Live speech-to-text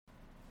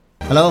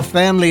Hello,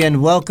 family,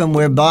 and welcome.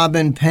 We're Bob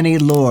and Penny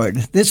Lord.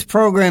 This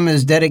program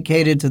is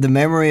dedicated to the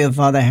memory of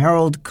Father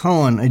Harold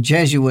Cohen, a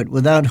Jesuit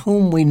without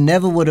whom we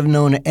never would have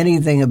known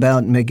anything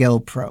about Miguel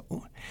Pro.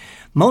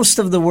 Most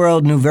of the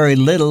world knew very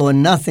little or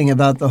nothing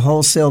about the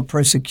wholesale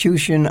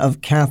persecution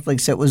of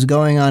Catholics that was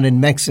going on in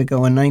Mexico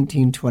in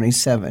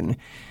 1927.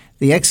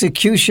 The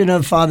execution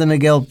of Father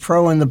Miguel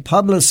Pro and the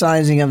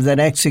publicizing of that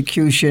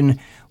execution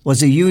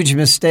was a huge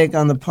mistake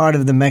on the part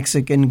of the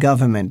Mexican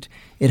government.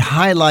 It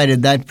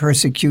highlighted that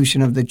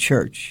persecution of the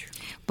church.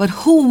 But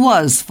who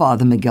was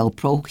Father Miguel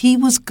Pro? He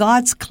was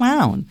God's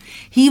clown.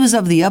 He was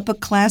of the upper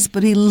class,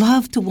 but he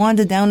loved to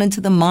wander down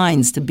into the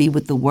mines to be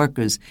with the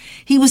workers.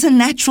 He was a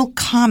natural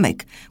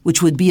comic,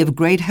 which would be of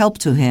great help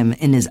to him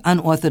in his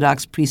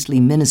unorthodox priestly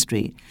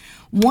ministry.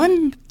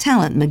 One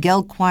talent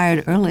Miguel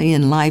acquired early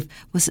in life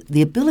was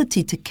the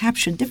ability to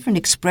capture different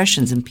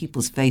expressions in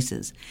people's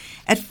faces.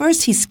 At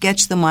first, he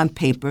sketched them on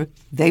paper.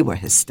 They were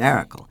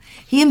hysterical.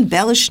 He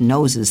embellished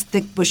noses,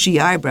 thick, bushy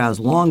eyebrows,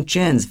 long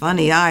chins,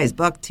 funny eyes,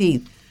 buck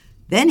teeth.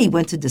 Then he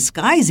went to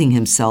disguising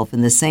himself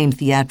in the same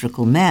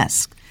theatrical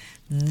mask.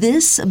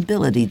 This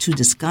ability to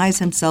disguise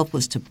himself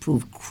was to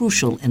prove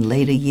crucial in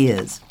later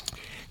years.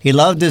 He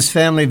loved his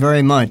family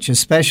very much,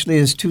 especially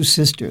his two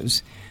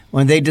sisters.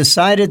 When they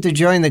decided to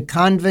join the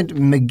convent,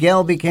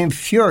 Miguel became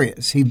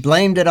furious. He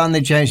blamed it on the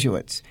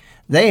Jesuits.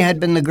 They had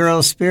been the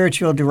girls'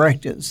 spiritual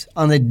directors.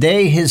 On the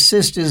day his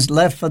sisters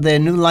left for their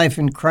new life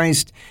in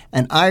Christ,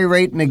 an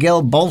irate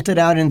Miguel bolted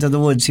out into the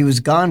woods. He was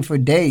gone for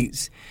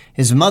days.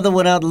 His mother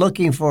went out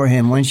looking for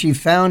him. When she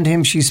found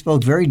him, she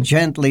spoke very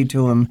gently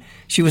to him.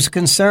 She was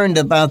concerned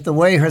about the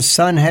way her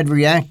son had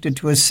reacted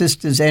to his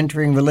sisters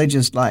entering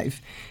religious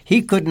life.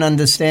 He couldn't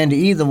understand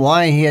either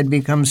why he had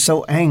become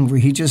so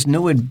angry. He just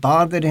knew it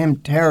bothered him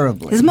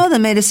terribly. His mother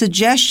made a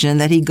suggestion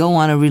that he go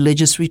on a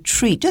religious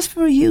retreat just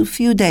for a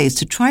few days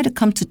to try to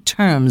come to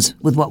terms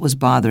with what was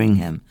bothering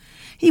him.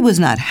 He was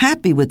not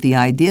happy with the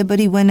idea, but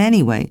he went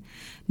anyway.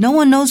 No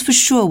one knows for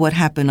sure what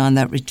happened on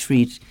that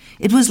retreat.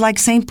 It was like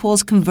St.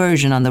 Paul's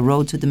conversion on the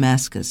road to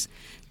Damascus.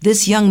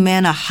 This young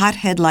man, a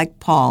hothead like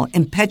Paul,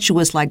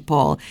 impetuous like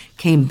Paul,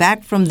 came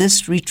back from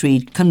this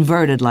retreat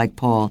converted like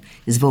Paul,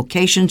 his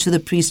vocation to the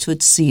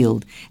priesthood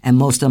sealed, and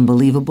most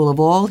unbelievable of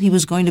all, he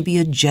was going to be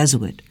a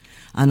Jesuit.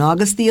 On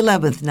August the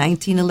 11th,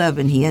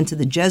 1911, he entered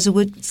the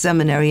Jesuit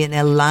seminary in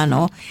El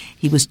Llano.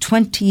 He was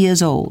 20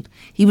 years old.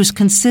 He was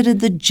considered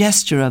the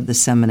jester of the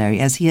seminary,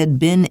 as he had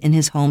been in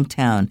his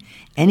hometown.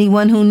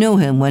 Anyone who knew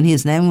him when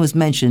his name was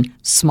mentioned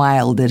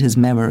smiled at his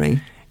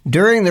memory.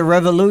 During the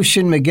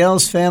revolution,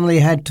 Miguel's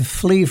family had to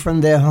flee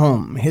from their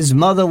home. His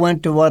mother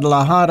went to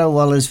Guadalajara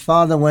while his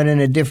father went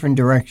in a different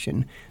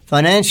direction.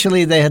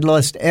 Financially, they had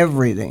lost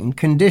everything.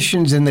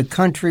 Conditions in the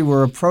country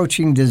were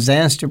approaching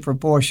disaster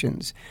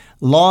proportions.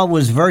 Law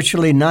was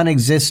virtually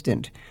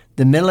non-existent.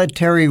 The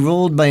military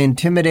ruled by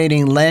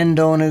intimidating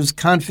landowners,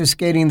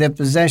 confiscating their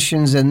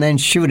possessions, and then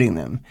shooting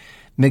them.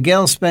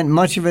 Miguel spent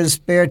much of his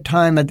spare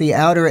time at the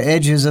outer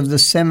edges of the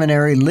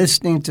seminary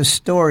listening to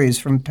stories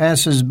from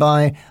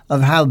passers-by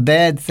of how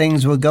bad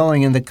things were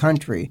going in the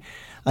country.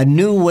 A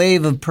new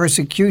wave of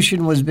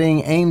persecution was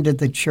being aimed at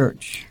the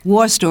church.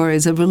 War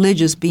stories of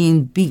religious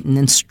being beaten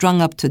and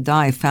strung up to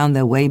die found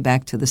their way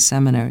back to the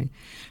seminary.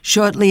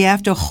 Shortly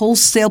after,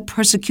 wholesale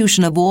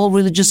persecution of all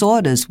religious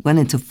orders went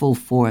into full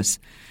force.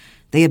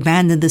 They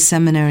abandoned the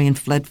seminary and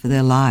fled for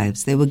their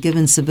lives. They were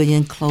given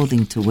civilian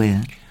clothing to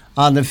wear.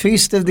 On the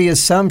Feast of the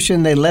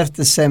Assumption, they left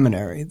the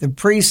seminary. The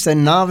priests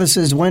and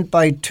novices went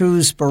by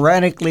twos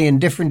sporadically in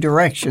different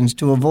directions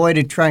to avoid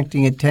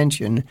attracting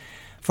attention.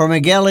 For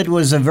Miguel, it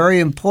was a very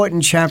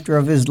important chapter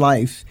of his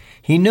life.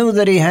 He knew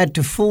that he had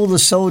to fool the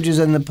soldiers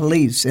and the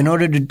police. In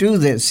order to do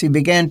this, he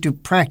began to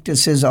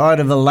practice his art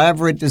of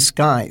elaborate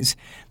disguise.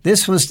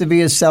 This was to be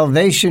his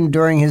salvation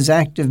during his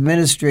active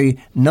ministry.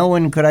 No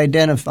one could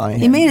identify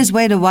him. He made his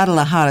way to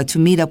Guadalajara to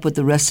meet up with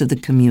the rest of the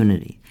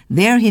community.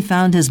 There he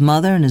found his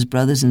mother and his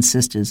brothers and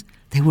sisters.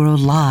 They were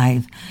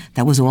alive.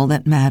 That was all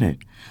that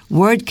mattered.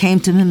 Word came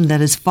to him that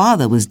his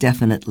father was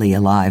definitely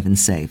alive and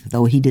safe,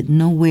 though he didn't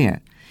know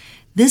where.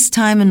 This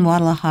time in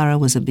Guadalajara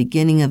was a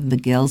beginning of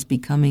Miguel's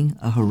becoming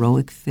a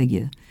heroic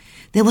figure.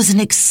 There was an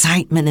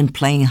excitement in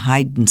playing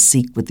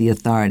hide-and-seek with the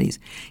authorities.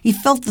 He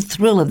felt the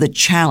thrill of the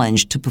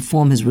challenge to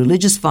perform his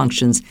religious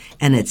functions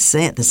and at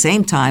the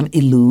same time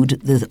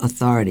elude the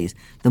authorities.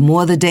 The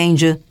more the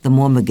danger, the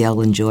more Miguel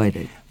enjoyed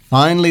it.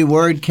 Finally,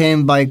 word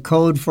came by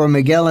code for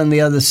Miguel and the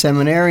other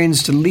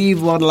seminarians to leave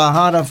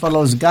Guadalajara for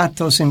Los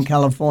Gatos in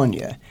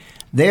California.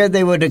 There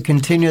they were to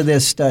continue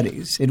their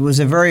studies. It was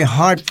a very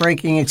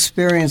heartbreaking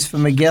experience for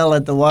Miguel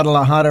at the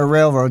Guadalajara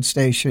railroad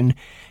station.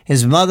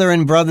 His mother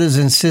and brothers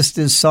and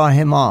sisters saw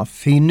him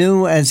off. He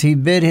knew as he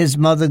bid his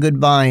mother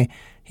goodbye,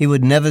 he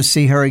would never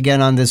see her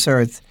again on this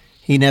earth.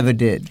 He never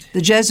did.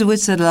 The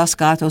Jesuits at Los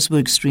Gatos were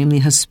extremely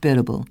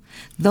hospitable.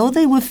 Though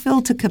they were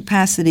filled to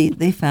capacity,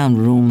 they found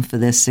room for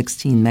their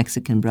 16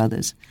 Mexican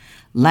brothers.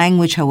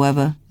 Language,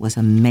 however, was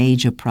a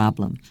major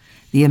problem.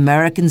 The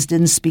Americans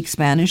didn't speak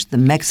Spanish. The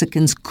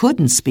Mexicans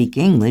couldn't speak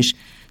English.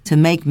 To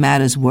make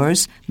matters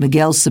worse,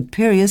 Miguel's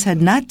superiors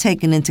had not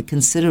taken into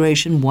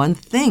consideration one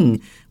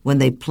thing when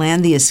they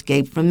planned the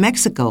escape from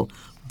Mexico: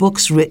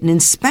 books written in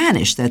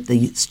Spanish that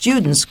the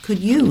students could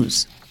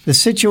use. The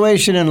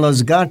situation in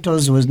Los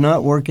Gatos was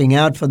not working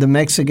out for the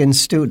Mexican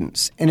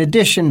students. In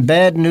addition,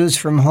 bad news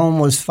from home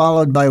was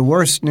followed by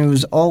worse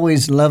news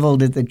always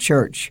leveled at the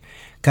church.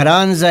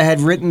 Carranza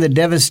had written the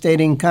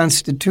devastating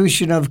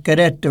Constitution of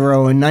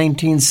Querétaro in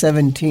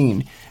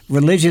 1917.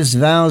 Religious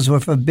vows were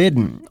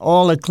forbidden.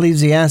 All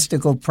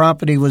ecclesiastical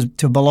property was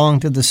to belong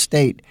to the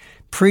state.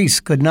 Priests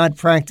could not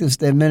practice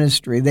their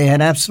ministry. They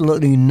had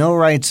absolutely no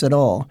rights at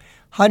all.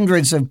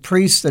 Hundreds of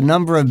priests, a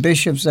number of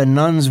bishops and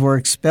nuns were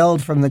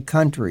expelled from the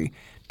country.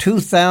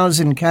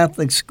 2,000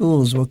 Catholic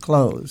schools were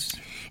closed.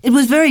 It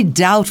was very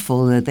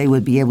doubtful that they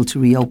would be able to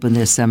reopen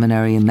their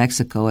seminary in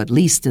Mexico, at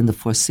least in the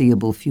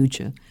foreseeable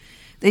future.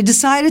 They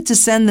decided to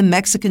send the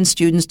Mexican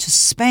students to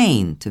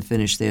Spain to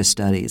finish their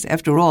studies.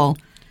 After all,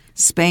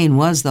 Spain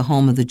was the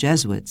home of the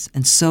Jesuits,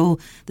 and so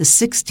the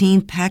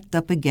 16 packed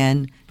up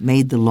again,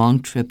 made the long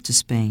trip to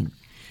Spain.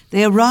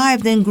 They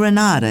arrived in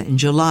Granada in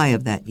July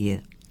of that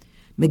year.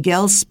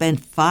 Miguel spent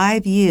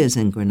 5 years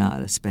in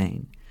Granada,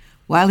 Spain.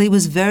 While he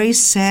was very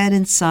sad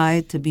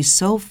inside to be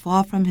so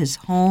far from his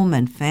home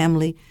and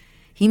family,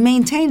 he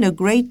maintained a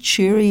great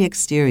cheery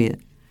exterior.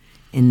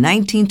 In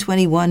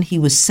 1921, he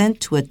was sent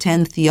to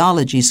attend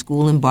theology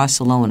school in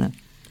Barcelona.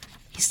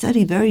 He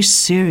studied very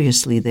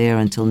seriously there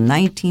until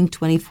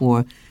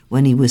 1924,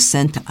 when he was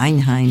sent to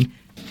Arnhem,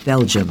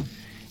 Belgium.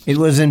 It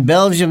was in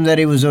Belgium that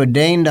he was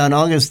ordained on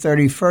August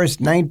 31st,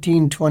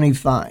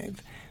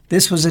 1925.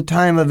 This was a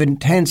time of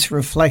intense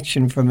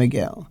reflection for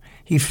Miguel.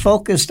 He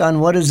focused on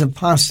what his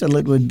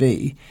apostolate would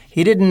be.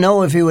 He didn't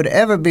know if he would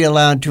ever be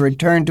allowed to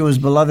return to his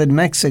beloved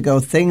Mexico.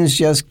 Things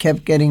just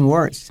kept getting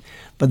worse.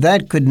 But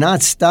that could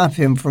not stop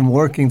him from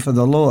working for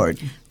the Lord.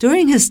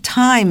 During his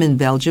time in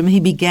Belgium, he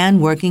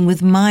began working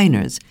with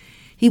miners.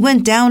 He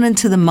went down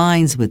into the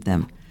mines with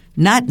them.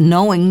 Not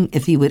knowing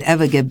if he would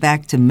ever get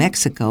back to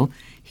Mexico,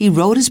 he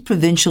wrote his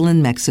provincial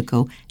in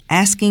Mexico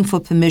asking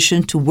for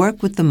permission to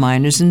work with the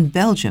miners in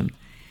Belgium.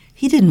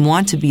 He didn't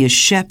want to be a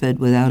shepherd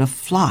without a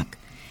flock.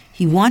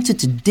 He wanted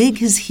to dig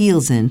his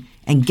heels in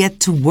and get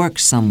to work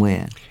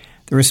somewhere.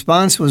 The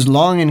response was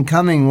long in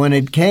coming. When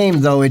it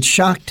came, though, it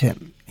shocked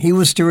him. He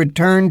was to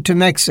return to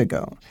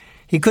Mexico.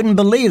 He couldn't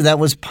believe that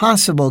was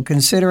possible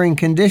considering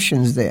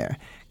conditions there.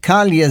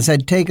 Calles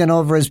had taken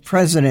over as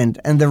president,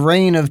 and the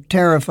reign of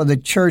terror for the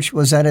church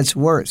was at its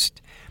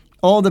worst.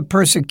 All the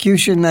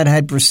persecution that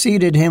had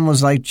preceded him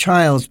was like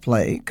child's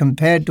play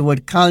compared to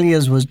what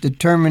Calles was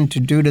determined to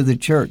do to the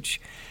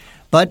church.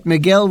 But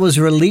Miguel was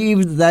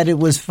relieved that it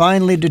was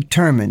finally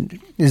determined.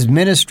 His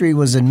ministry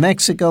was in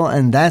Mexico,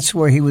 and that's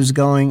where he was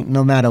going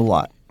no matter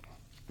what.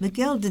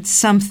 Miguel did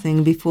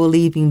something before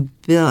leaving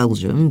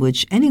Belgium,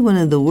 which anyone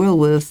in the world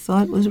would have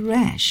thought was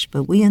rash,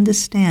 but we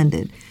understand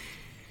it.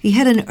 He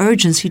had an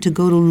urgency to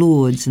go to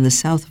Lourdes in the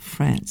south of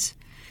France.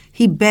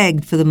 He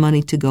begged for the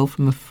money to go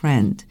from a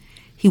friend.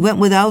 He went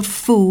without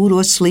food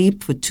or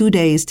sleep for 2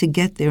 days to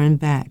get there and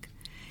back.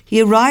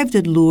 He arrived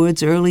at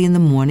Lourdes early in the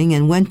morning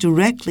and went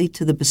directly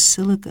to the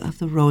Basilica of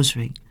the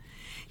Rosary.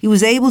 He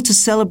was able to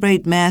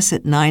celebrate Mass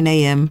at 9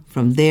 a.m.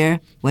 From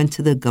there, went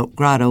to the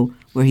grotto,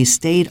 where he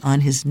stayed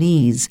on his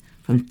knees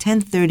from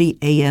 10:30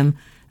 a.m.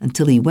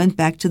 until he went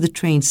back to the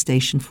train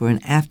station for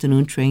an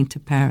afternoon train to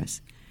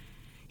Paris.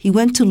 He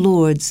went to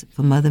Lourdes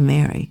for Mother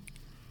Mary.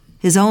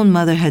 His own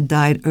mother had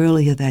died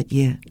earlier that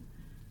year.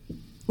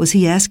 Was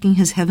he asking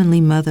his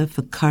Heavenly Mother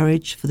for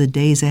courage for the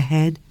days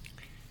ahead?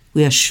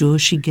 We are sure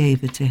she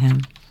gave it to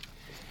him.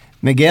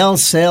 Miguel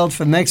sailed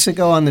for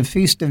Mexico on the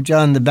Feast of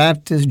John the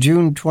Baptist,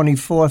 June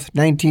 24th,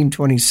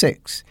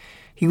 1926.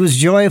 He was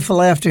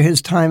joyful after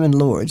his time in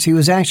Lourdes. He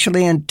was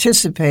actually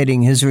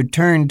anticipating his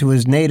return to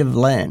his native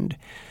land.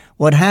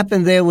 What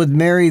happened there with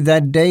Mary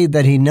that day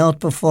that he knelt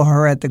before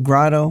her at the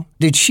grotto?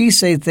 Did she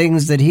say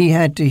things that he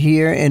had to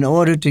hear in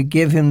order to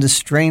give him the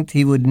strength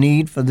he would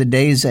need for the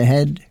days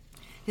ahead?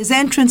 His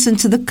entrance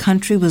into the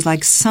country was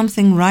like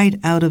something right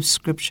out of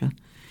Scripture.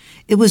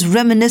 It was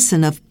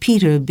reminiscent of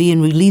Peter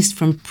being released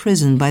from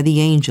prison by the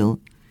angel.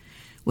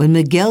 When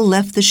Miguel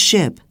left the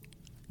ship,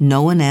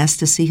 no one asked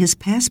to see his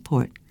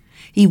passport.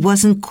 He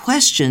wasn't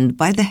questioned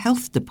by the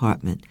health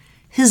department.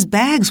 His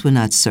bags were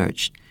not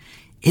searched.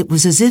 It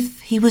was as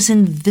if he was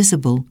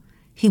invisible.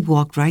 He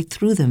walked right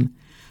through them.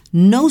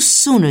 No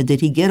sooner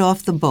did he get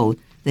off the boat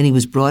than he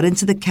was brought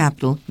into the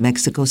capital,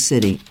 Mexico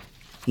City.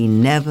 He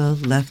never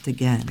left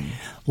again.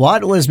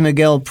 What was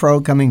Miguel Pro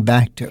coming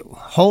back to?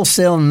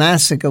 Wholesale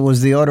massacre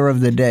was the order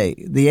of the day.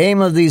 The aim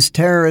of these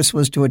terrorists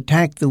was to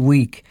attack the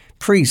weak,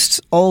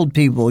 priests, old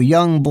people,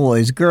 young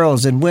boys,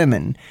 girls, and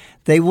women.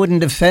 They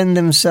wouldn't defend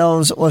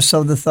themselves, or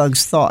so the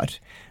thugs thought.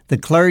 The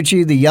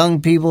clergy, the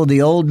young people,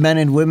 the old men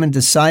and women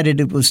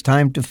decided it was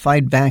time to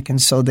fight back, and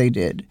so they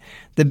did.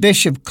 The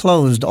bishop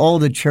closed all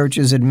the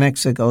churches in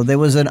Mexico. There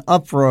was an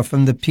uproar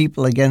from the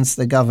people against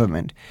the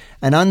government.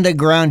 An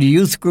underground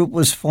youth group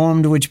was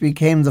formed which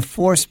became the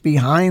force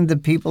behind the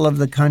people of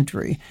the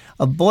country.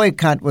 A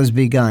boycott was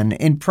begun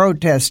in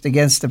protest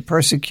against the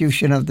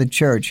persecution of the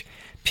church.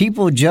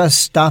 People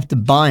just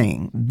stopped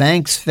buying.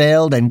 Banks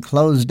failed and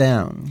closed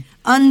down.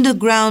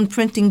 Underground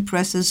printing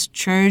presses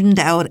churned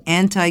out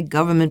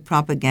anti-government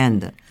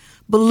propaganda.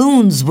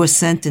 Balloons were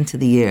sent into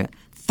the air.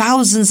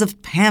 Thousands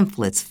of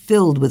pamphlets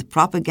filled with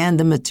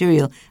propaganda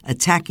material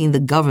attacking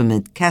the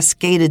government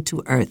cascaded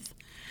to earth.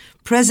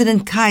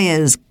 President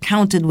Calles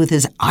countered with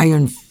his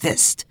iron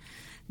fist.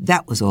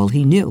 That was all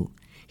he knew.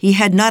 He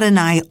had not an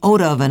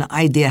iota of an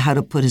idea how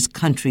to put his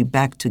country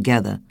back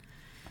together.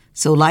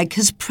 So like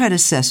his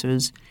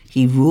predecessors,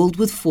 he ruled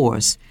with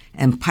force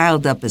and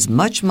piled up as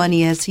much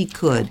money as he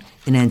could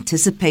in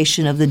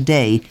anticipation of the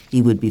day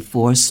he would be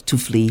forced to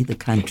flee the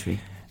country.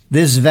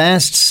 This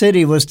vast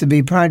city was to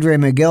be Padre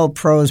Miguel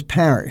Pro's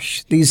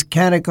parish. These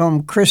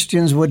catacomb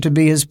Christians were to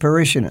be his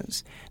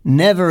parishioners.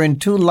 Never in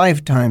 2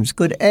 lifetimes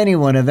could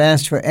anyone have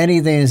asked for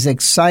anything as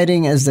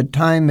exciting as the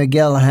time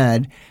Miguel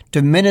had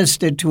to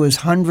minister to his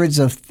hundreds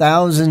of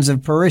thousands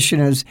of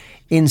parishioners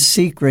in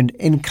secret,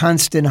 in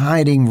constant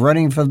hiding,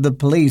 running from the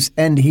police,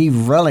 and he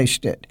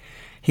relished it.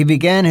 He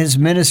began his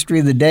ministry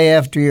the day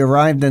after he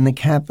arrived in the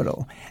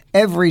capital.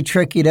 Every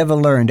trick he'd ever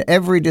learned,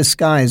 every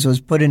disguise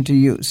was put into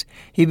use.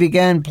 He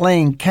began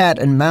playing cat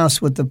and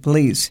mouse with the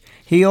police.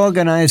 He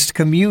organized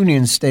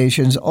communion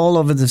stations all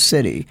over the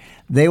city.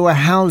 They were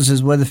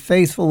houses where the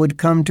faithful would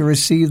come to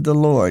receive the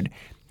Lord.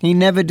 He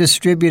never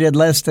distributed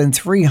less than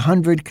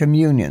 300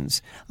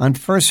 communions. On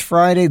First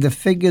Friday, the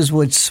figures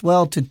would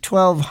swell to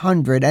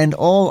 1,200, and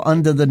all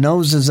under the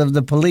noses of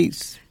the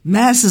police.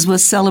 Masses were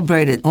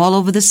celebrated all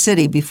over the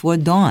city before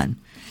dawn.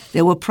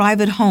 There were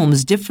private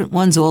homes, different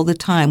ones all the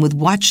time, with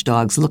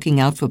watchdogs looking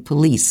out for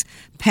police,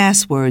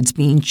 passwords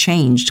being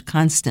changed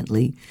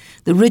constantly.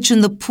 The rich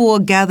and the poor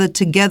gathered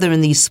together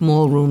in these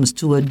small rooms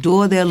to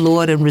adore their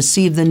Lord and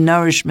receive the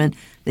nourishment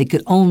they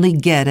could only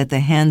get at the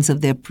hands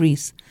of their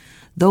priests.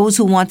 Those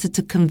who wanted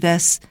to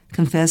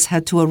confess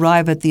had to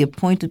arrive at the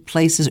appointed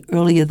places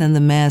earlier than the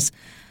Mass.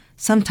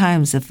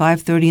 Sometimes at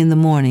 5:30 in the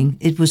morning,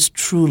 it was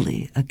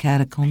truly a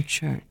catacomb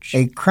church.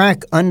 A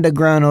crack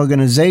underground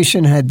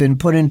organization had been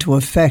put into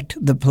effect.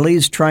 The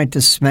police tried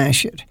to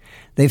smash it.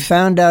 They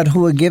found out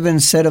who a given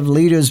set of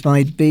leaders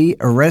might be,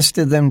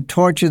 arrested them,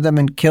 tortured them,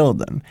 and killed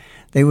them.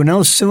 They were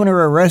no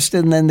sooner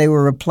arrested than they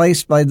were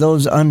replaced by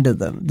those under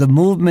them. The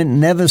movement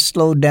never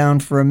slowed down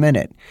for a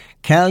minute.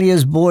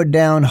 Calles bore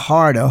down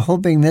harder,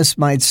 hoping this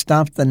might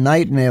stop the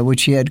nightmare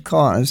which he had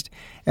caused.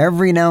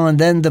 Every now and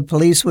then the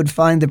police would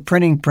find the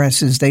printing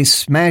presses. They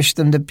smashed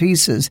them to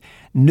pieces.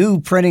 New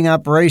printing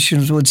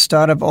operations would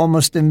start up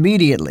almost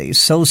immediately,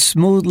 so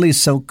smoothly,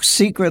 so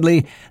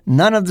secretly,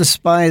 none of the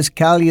spies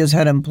Calles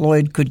had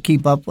employed could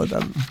keep up with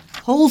them.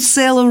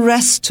 Wholesale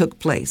arrests took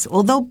place.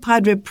 Although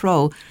Padre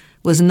Pro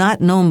was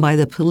not known by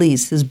the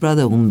police, his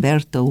brother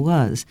Humberto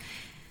was.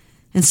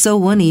 And so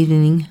one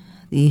evening,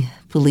 the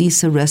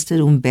police arrested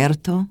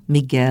Humberto,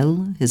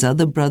 Miguel, his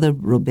other brother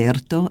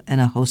Roberto, and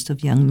a host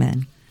of young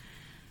men.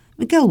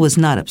 Miguel was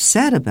not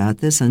upset about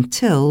this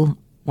until,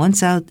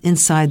 once out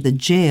inside the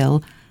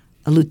jail,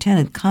 a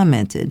lieutenant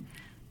commented,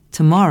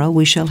 "Tomorrow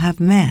we shall have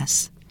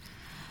Mass."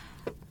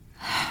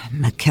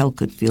 Miguel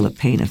could feel a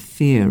pain of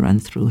fear run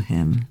through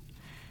him.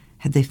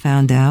 Had they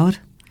found out?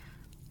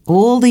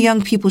 All the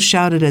young people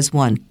shouted as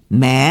one,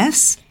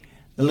 "Mass?"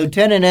 The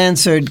lieutenant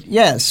answered,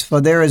 "Yes,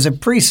 for there is a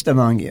priest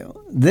among you."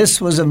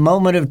 This was a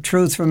moment of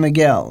truth for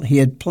Miguel. He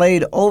had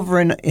played over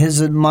in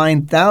his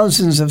mind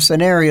thousands of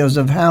scenarios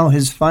of how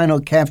his final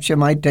capture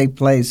might take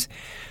place.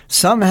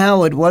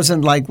 Somehow it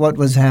wasn't like what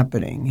was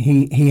happening.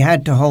 He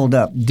had to hold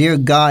up. "Dear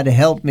God,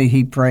 help me,"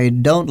 he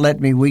prayed. "Don't let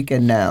me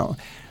weaken now."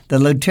 The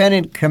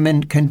lieutenant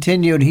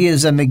continued, "He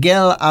is a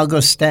Miguel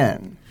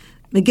Augustin."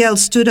 Miguel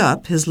stood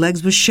up. His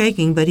legs were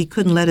shaking, but he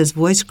couldn't let his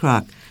voice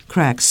crack.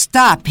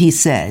 "Stop," he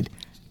said.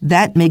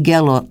 "That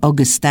Miguel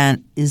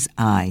Augustin is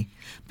I.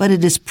 But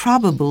it is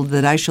probable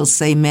that I shall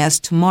say Mass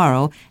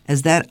tomorrow,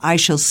 as that I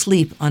shall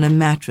sleep on a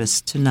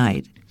mattress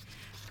tonight."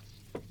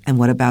 "And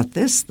what about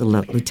this?" The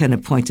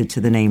lieutenant pointed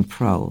to the name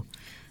Pro.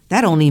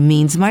 "That only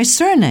means my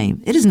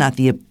surname. It is not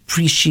the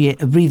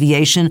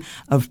abbreviation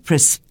of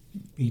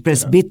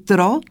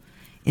presbítero.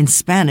 In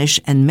Spanish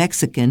and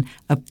Mexican,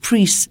 a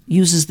priest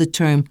uses the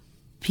term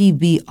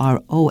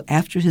PBRO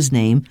after his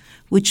name,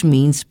 which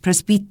means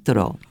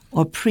presbítero,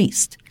 or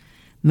priest.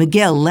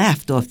 Miguel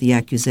laughed off the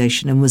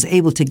accusation and was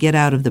able to get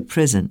out of the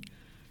prison,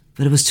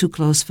 but it was too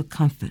close for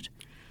comfort.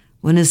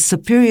 When his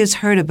superiors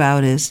heard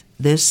about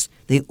this,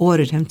 they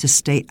ordered him to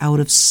stay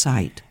out of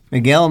sight.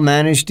 Miguel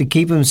managed to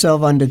keep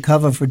himself under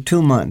cover for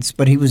 2 months,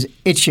 but he was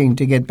itching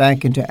to get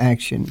back into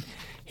action.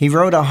 He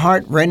wrote a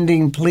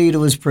heart-rending plea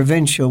to his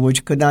provincial,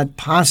 which could not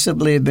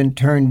possibly have been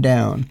turned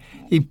down.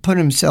 He put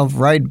himself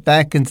right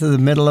back into the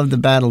middle of the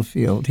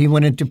battlefield. He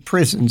went into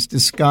prisons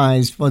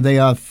disguised, for they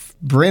are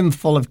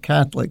brimful of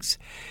Catholics,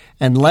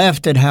 and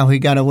laughed at how he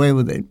got away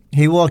with it.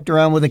 He walked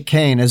around with a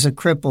cane, as a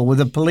cripple,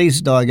 with a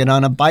police dog, and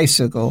on a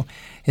bicycle.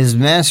 His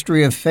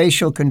mastery of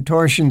facial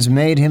contortions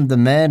made him the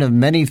man of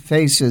many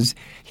faces.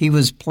 He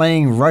was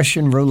playing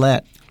Russian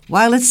roulette.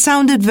 While it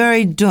sounded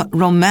very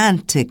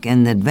romantic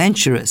and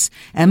adventurous,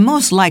 and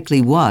most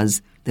likely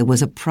was, there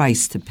was a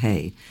price to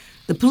pay.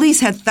 The police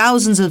had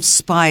thousands of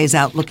spies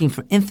out looking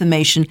for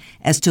information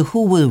as to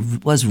who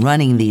was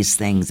running these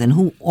things and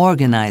who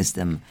organized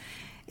them.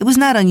 It was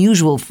not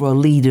unusual for a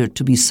leader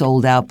to be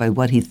sold out by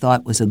what he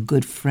thought was a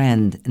good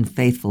friend and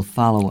faithful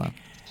follower.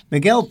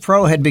 Miguel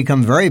Pro had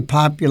become very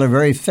popular,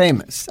 very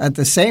famous, at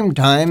the same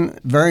time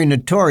very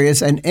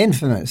notorious and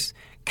infamous.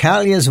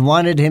 Calles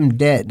wanted him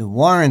dead.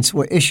 Warrants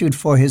were issued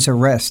for his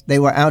arrest. They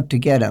were out to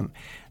get him.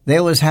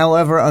 There was,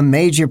 however, a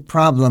major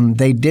problem.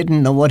 They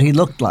didn't know what he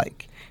looked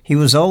like. He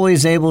was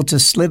always able to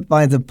slip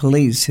by the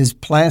police. His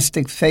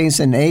plastic face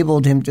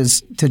enabled him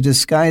to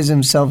disguise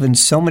himself in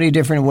so many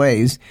different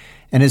ways,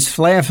 and his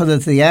flair for the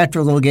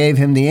theatrical gave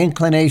him the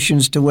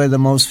inclinations to wear the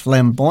most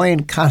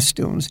flamboyant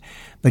costumes.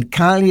 But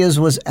Calles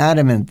was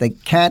adamant. The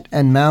cat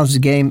and mouse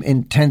game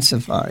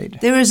intensified.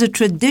 There is a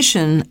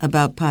tradition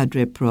about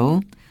Padre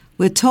Pro.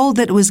 We're told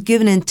that it was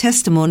given in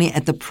testimony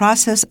at the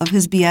process of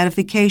his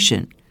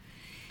beatification.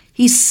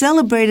 He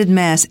celebrated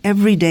Mass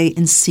every day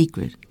in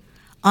secret.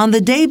 On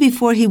the day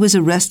before he was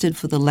arrested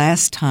for the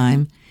last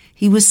time,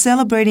 he was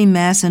celebrating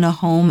Mass in a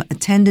home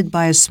attended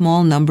by a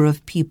small number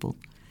of people.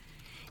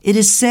 It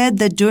is said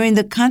that during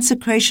the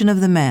consecration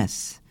of the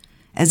Mass,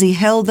 as he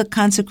held the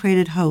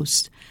consecrated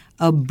host,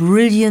 a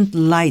brilliant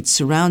light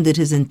surrounded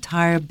his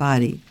entire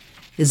body.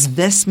 His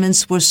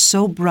vestments were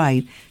so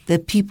bright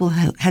that people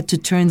had to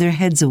turn their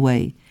heads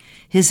away.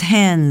 His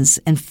hands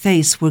and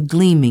face were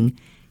gleaming.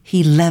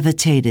 He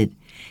levitated.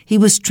 He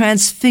was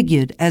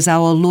transfigured as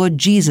our Lord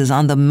Jesus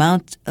on the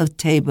Mount of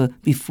Tabor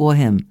before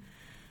him.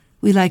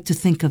 We like to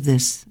think of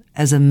this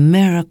as a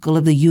miracle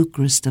of the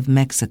Eucharist of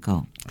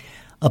Mexico.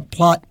 A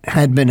plot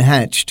had been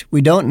hatched.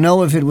 We don't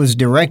know if it was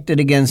directed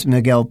against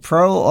Miguel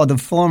Pro or the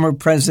former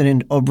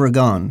President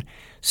Obregón.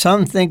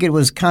 Some think it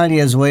was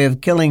Calles' way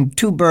of killing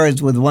two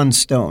birds with one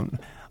stone.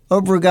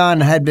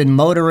 Obregón had been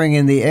motoring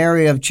in the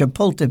area of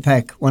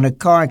Chapultepec when a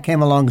car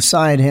came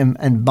alongside him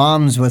and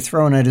bombs were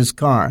thrown at his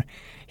car.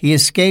 He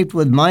escaped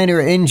with minor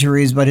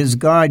injuries, but his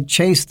guard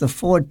chased the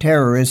four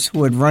terrorists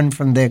who had run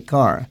from their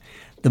car.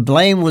 The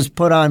blame was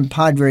put on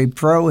Padre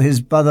Pro, his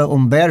brother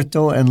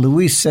Humberto, and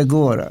Luis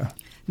Segura.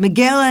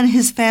 Miguel and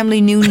his family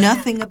knew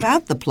nothing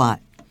about the plot.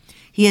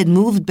 He had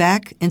moved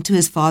back into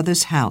his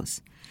father's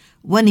house.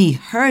 When he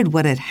heard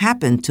what had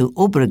happened to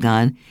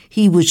Obregón,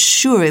 he was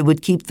sure it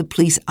would keep the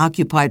police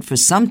occupied for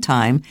some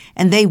time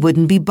and they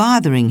wouldn't be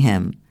bothering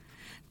him.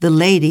 The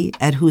lady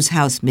at whose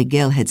house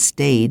Miguel had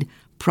stayed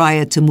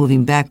prior to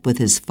moving back with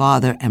his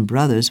father and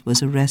brothers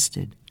was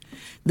arrested.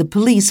 The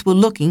police were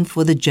looking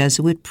for the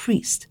Jesuit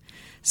priest.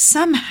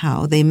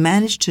 Somehow they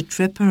managed to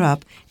trip her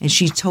up and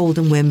she told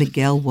them where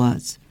Miguel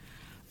was.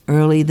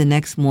 Early the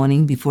next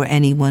morning, before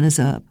anyone was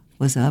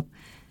up,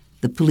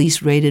 the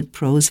police raided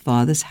Pro's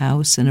father's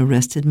house and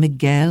arrested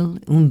Miguel,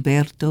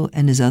 Humberto,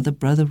 and his other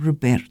brother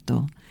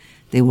Roberto.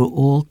 They were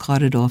all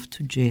carted off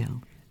to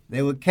jail.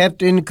 They were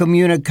kept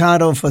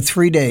incommunicado for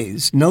 3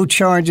 days. No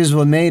charges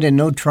were made and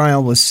no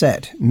trial was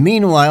set.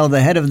 Meanwhile,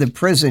 the head of the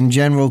prison,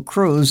 General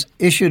Cruz,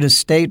 issued a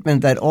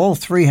statement that all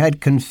three had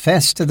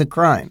confessed to the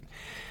crime.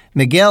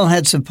 Miguel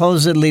had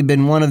supposedly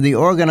been one of the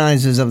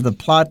organizers of the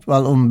plot,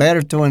 while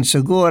Humberto and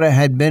Segura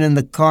had been in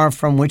the car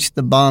from which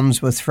the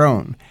bombs were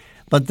thrown.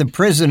 But the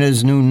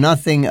prisoners knew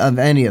nothing of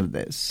any of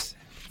this.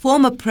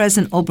 Former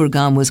President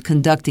Obregón was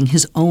conducting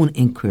his own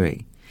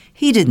inquiry.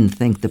 He didn't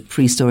think the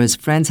priest or his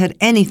friends had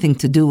anything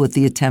to do with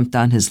the attempt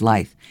on his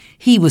life.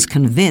 He was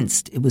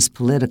convinced it was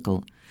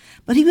political.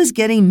 But he was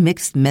getting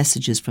mixed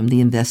messages from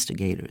the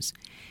investigators.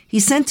 He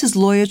sent his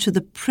lawyer to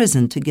the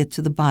prison to get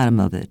to the bottom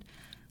of it.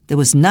 There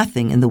was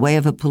nothing in the way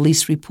of a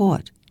police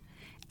report.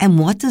 And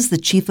what does the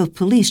chief of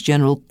police,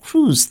 General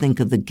Cruz, think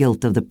of the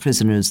guilt of the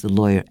prisoners, the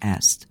lawyer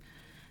asked.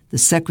 The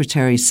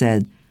secretary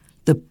said,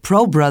 "The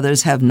Pro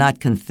brothers have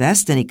not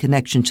confessed any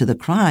connection to the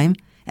crime,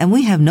 and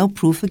we have no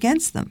proof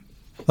against them."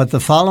 But the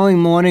following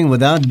morning,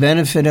 without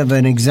benefit of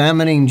an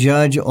examining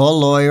judge or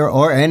lawyer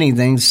or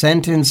anything,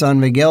 sentence on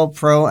Miguel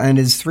Pro and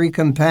his three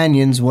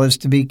companions was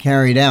to be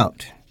carried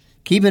out.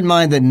 Keep in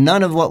mind that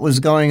none of what was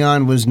going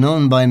on was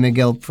known by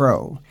Miguel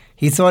Pro.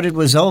 He thought it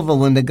was over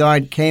when the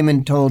guard came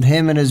and told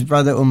him and his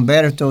brother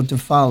Humberto to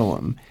follow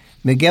him.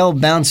 Miguel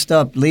bounced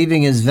up,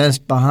 leaving his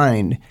vest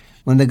behind.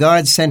 When the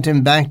guard sent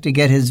him back to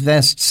get his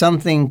vest,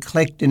 something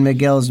clicked in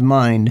Miguel's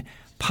mind.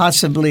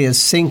 Possibly a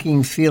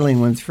sinking feeling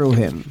went through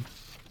him.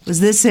 Was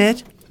this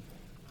it?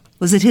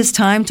 Was it his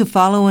time to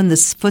follow in the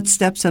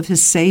footsteps of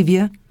his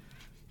Savior,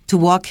 to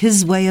walk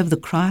his way of the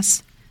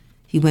cross?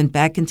 He went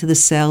back into the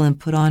cell and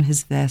put on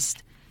his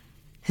vest.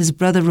 His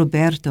brother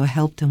Roberto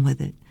helped him with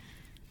it.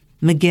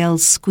 Miguel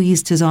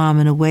squeezed his arm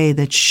in a way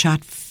that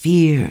shot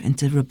fear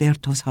into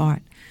Roberto's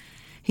heart.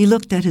 He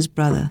looked at his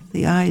brother.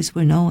 The eyes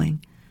were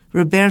knowing.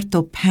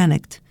 Roberto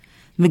panicked.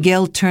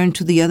 Miguel turned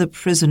to the other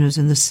prisoners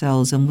in the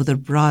cells and with a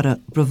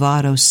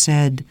bravado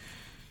said,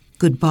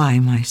 "Goodbye,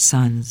 my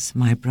sons,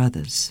 my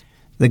brothers."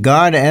 The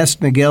guard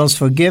asked Miguel's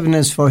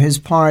forgiveness for his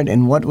part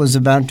in what was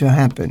about to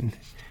happen.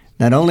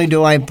 "Not only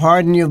do I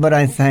pardon you, but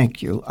I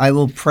thank you. I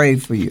will pray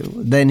for you."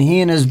 Then he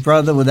and his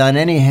brother, without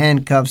any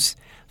handcuffs,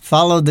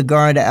 followed the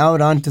guard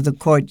out onto the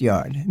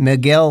courtyard.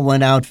 Miguel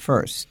went out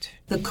first.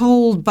 The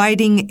cold,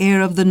 biting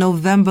air of the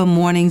November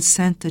morning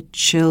sent a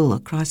chill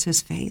across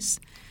his face.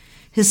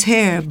 His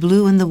hair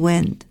blew in the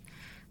wind.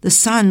 The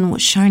sun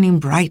was shining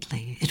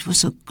brightly. It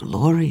was a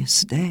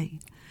glorious day.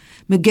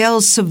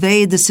 Miguel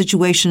surveyed the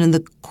situation in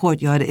the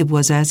courtyard. It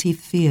was as he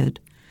feared.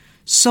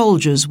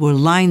 Soldiers were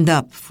lined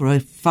up for a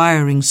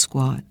firing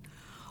squad.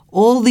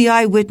 All the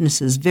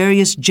eyewitnesses,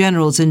 various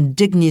generals and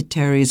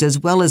dignitaries, as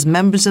well as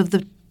members of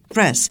the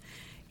press,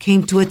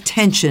 came to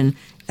attention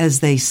as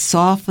they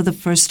saw for the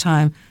first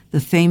time the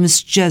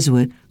famous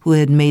Jesuit who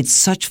had made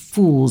such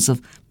fools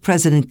of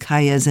President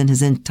Calles and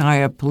his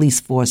entire police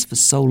force for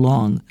so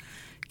long.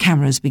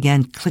 Cameras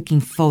began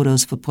clicking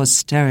photos for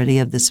posterity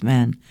of this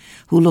man,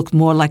 who looked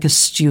more like a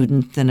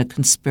student than a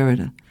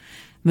conspirator.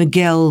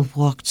 Miguel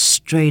walked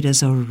straight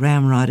as a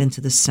ramrod into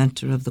the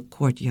center of the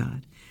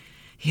courtyard.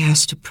 He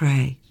asked to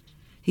pray.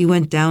 He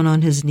went down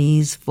on his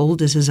knees,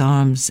 folded his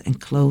arms, and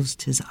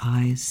closed his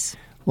eyes.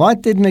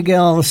 What did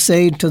Miguel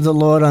say to the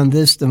Lord on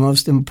this, the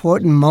most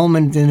important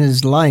moment in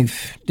his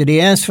life? Did he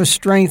ask for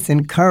strength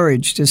and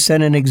courage to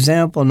set an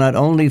example not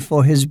only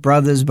for his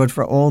brothers but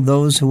for all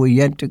those who were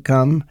yet to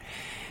come?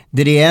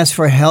 Did he ask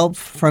for help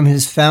from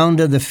his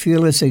founder, the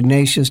fearless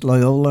Ignatius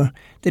Loyola?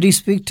 Did he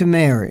speak to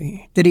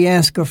Mary? Did he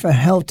ask her for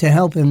help to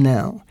help him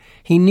now?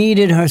 He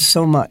needed her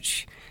so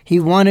much. He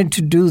wanted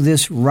to do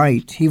this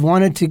right. He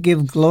wanted to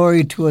give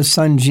glory to his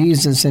son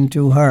Jesus and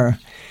to her.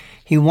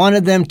 He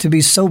wanted them to be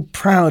so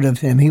proud of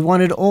him. He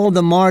wanted all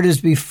the martyrs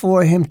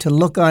before him to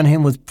look on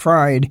him with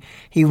pride.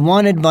 He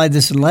wanted by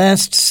this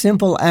last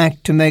simple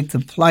act to make the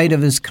plight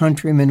of his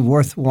countrymen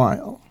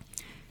worthwhile.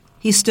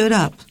 He stood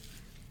up.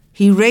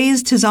 He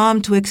raised his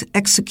arm to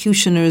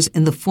executioners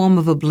in the form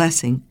of a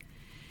blessing.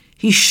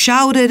 He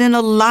shouted in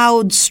a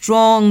loud,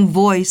 strong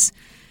voice,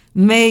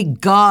 "May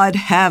God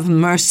have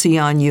mercy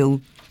on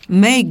you.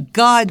 May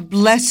God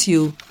bless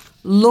you.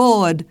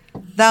 Lord,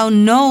 thou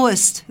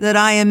knowest that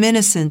I am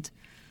innocent.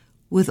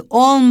 With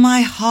all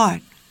my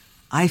heart,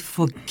 I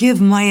forgive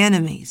my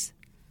enemies."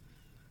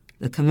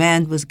 The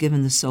command was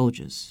given the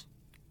soldiers.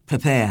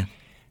 Prepare.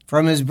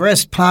 From his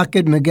breast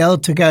pocket, Miguel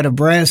took out a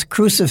brass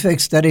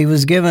crucifix that he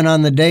was given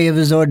on the day of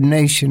his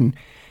ordination.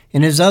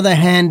 In his other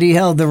hand, he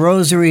held the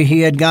rosary he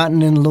had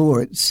gotten in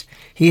Lourdes.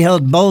 He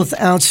held both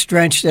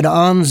outstretched at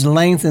arm's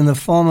length in the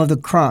form of the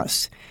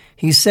cross.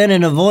 He said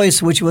in a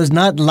voice which was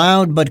not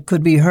loud but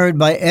could be heard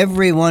by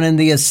everyone in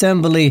the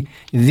assembly,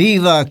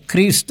 "Viva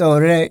Cristo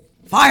Rey!"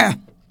 Fire!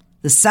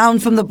 The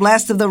sound from the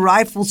blast of the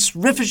rifles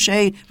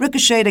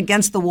ricocheted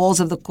against the walls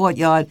of the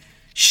courtyard,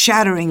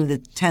 shattering the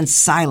tense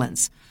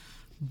silence.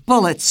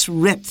 Bullets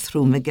ripped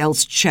through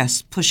Miguel's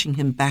chest, pushing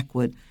him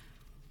backward,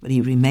 but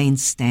he remained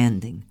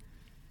standing.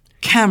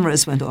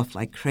 Cameras went off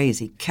like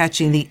crazy,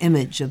 catching the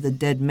image of the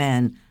dead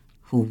man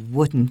who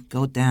wouldn't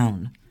go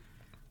down.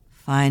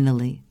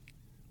 Finally,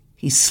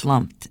 he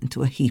slumped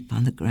into a heap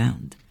on the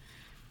ground.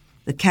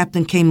 The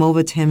captain came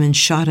over to him and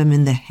shot him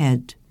in the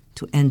head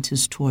to end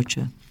his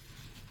torture.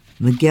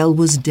 Miguel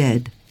was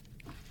dead,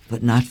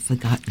 but not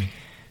forgotten.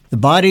 The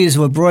bodies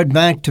were brought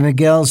back to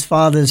Miguel's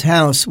father's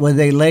house, where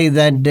they lay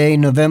that day,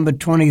 November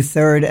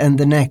 23rd, and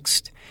the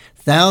next.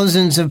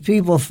 Thousands of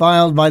people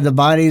filed by the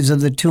bodies of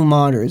the two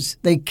martyrs.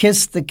 They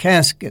kissed the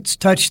caskets,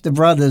 touched the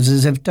brothers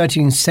as if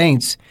touching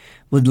saints.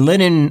 With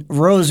linen,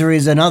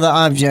 rosaries, and other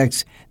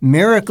objects,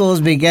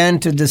 miracles began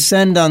to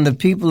descend on the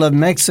people of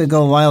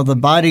Mexico while the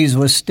bodies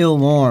were still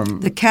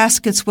warm. The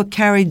caskets were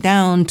carried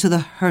down to the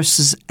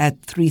hearses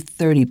at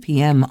 3:30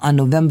 p.m. on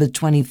November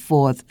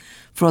 24th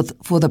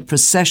for the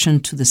procession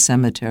to the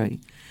cemetery.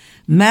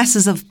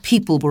 Masses of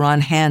people were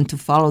on hand to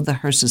follow the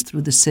hearses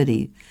through the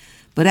city.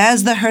 But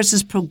as the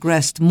hearses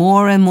progressed,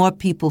 more and more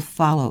people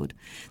followed.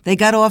 They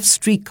got off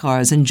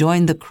streetcars and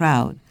joined the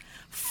crowd.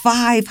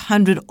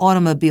 500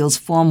 automobiles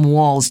formed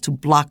walls to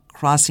block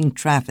crossing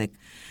traffic.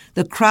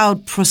 The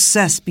crowd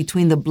processed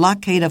between the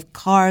blockade of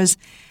cars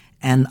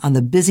and on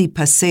the busy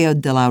Paseo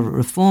de la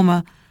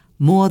Reforma.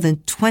 More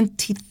than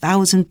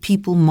 20,000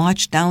 people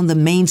marched down the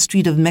main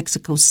street of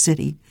Mexico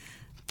City,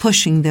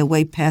 pushing their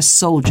way past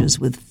soldiers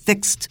with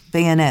fixed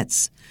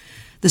bayonets.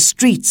 The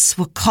streets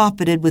were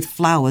carpeted with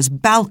flowers.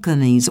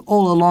 Balconies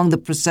all along the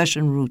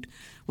procession route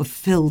were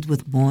filled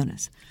with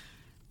mourners.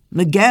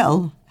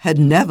 Miguel had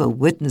never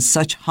witnessed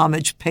such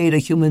homage paid a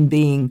human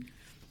being.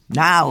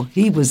 Now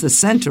he was the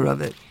center of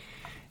it.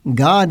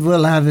 God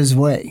will have his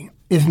way.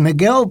 If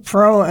Miguel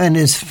Pro and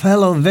his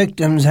fellow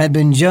victims had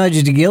been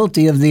judged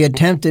guilty of the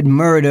attempted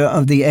murder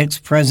of the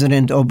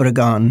ex-president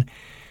Obregón,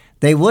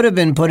 they would have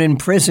been put in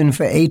prison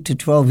for 8 to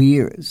 12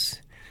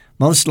 years.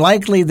 Most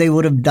likely they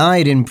would have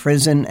died in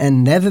prison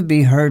and never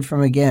be heard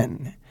from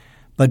again.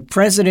 But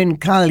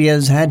President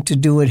Calles had to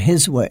do it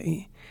his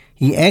way.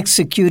 He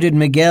executed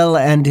Miguel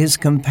and his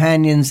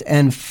companions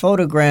and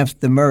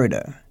photographed the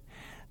murder.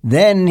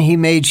 Then he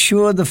made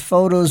sure the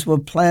photos were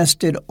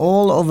plastered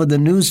all over the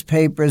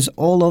newspapers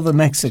all over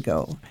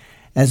Mexico,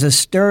 as a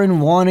stern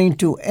warning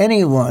to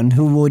anyone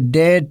who would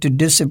dare to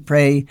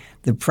disobey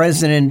the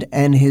president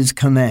and his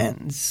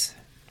commands.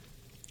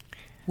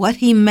 What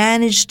he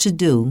managed to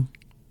do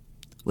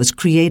was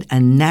create a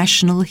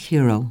national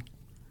hero,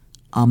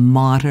 a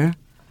martyr,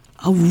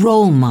 a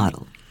role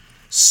model,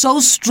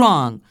 so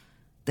strong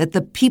that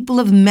the people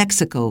of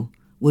Mexico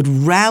would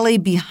rally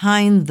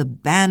behind the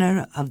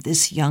banner of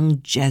this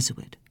young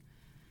Jesuit.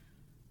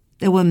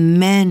 There were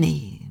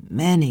many,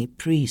 many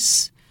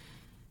priests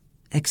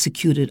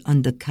executed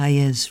under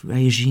Calles'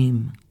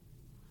 regime.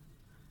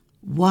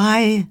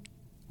 Why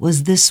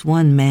was this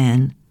one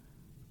man,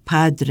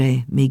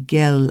 Padre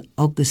Miguel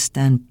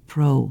Augustin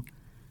Pro,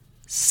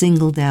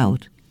 singled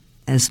out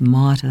as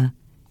martyr,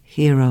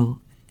 hero,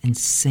 and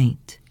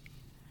saint?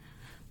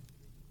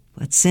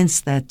 But since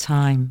that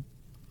time,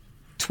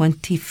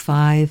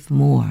 25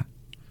 more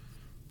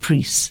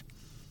priests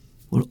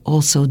were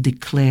also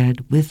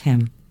declared with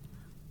him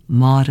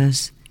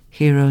martyrs,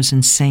 heroes,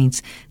 and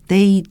saints.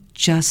 They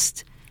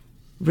just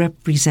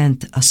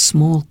represent a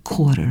small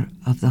quarter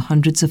of the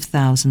hundreds of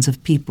thousands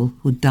of people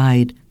who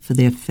died for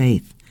their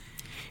faith.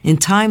 In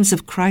times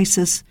of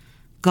crisis,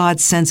 God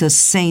sends us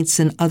saints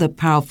and other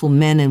powerful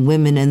men and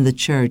women in the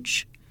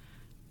church.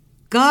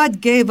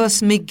 God gave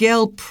us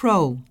Miguel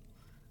Pro,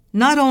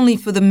 not only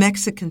for the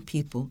Mexican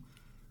people,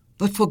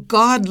 but for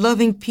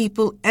God-loving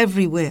people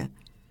everywhere,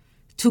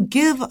 to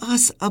give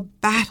us a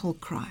battle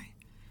cry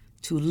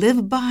to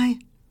live by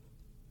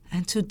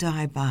and to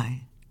die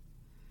by.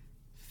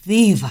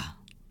 Viva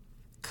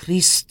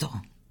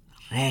Cristo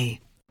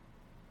Rey.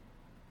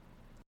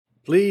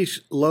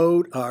 Please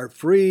load our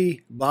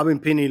free Bob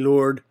and Penny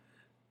Lord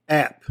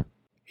app.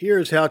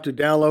 Here's how to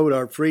download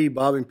our free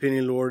Bob and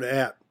Penny Lord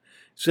app.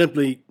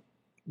 Simply,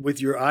 with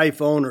your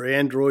iPhone or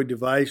Android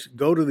device,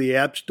 go to the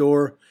App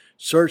Store,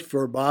 search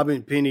for Bob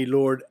and Penny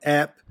Lord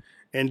app,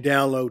 and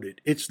download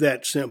it. It's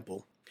that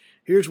simple.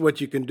 Here's what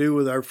you can do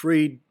with our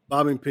free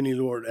Bob and Penny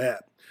Lord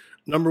app.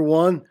 Number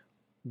one,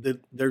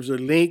 there's a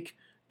link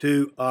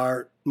to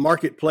our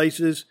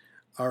marketplaces,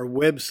 our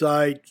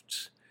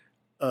websites,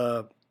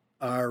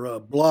 our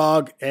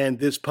blog, and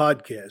this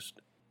podcast.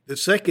 The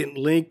second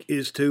link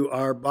is to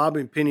our Bob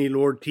and Penny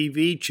Lord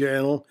TV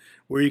channel,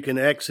 where you can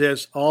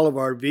access all of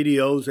our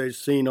videos as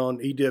seen on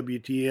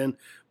EWTN,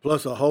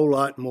 plus a whole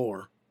lot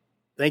more.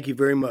 Thank you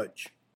very much.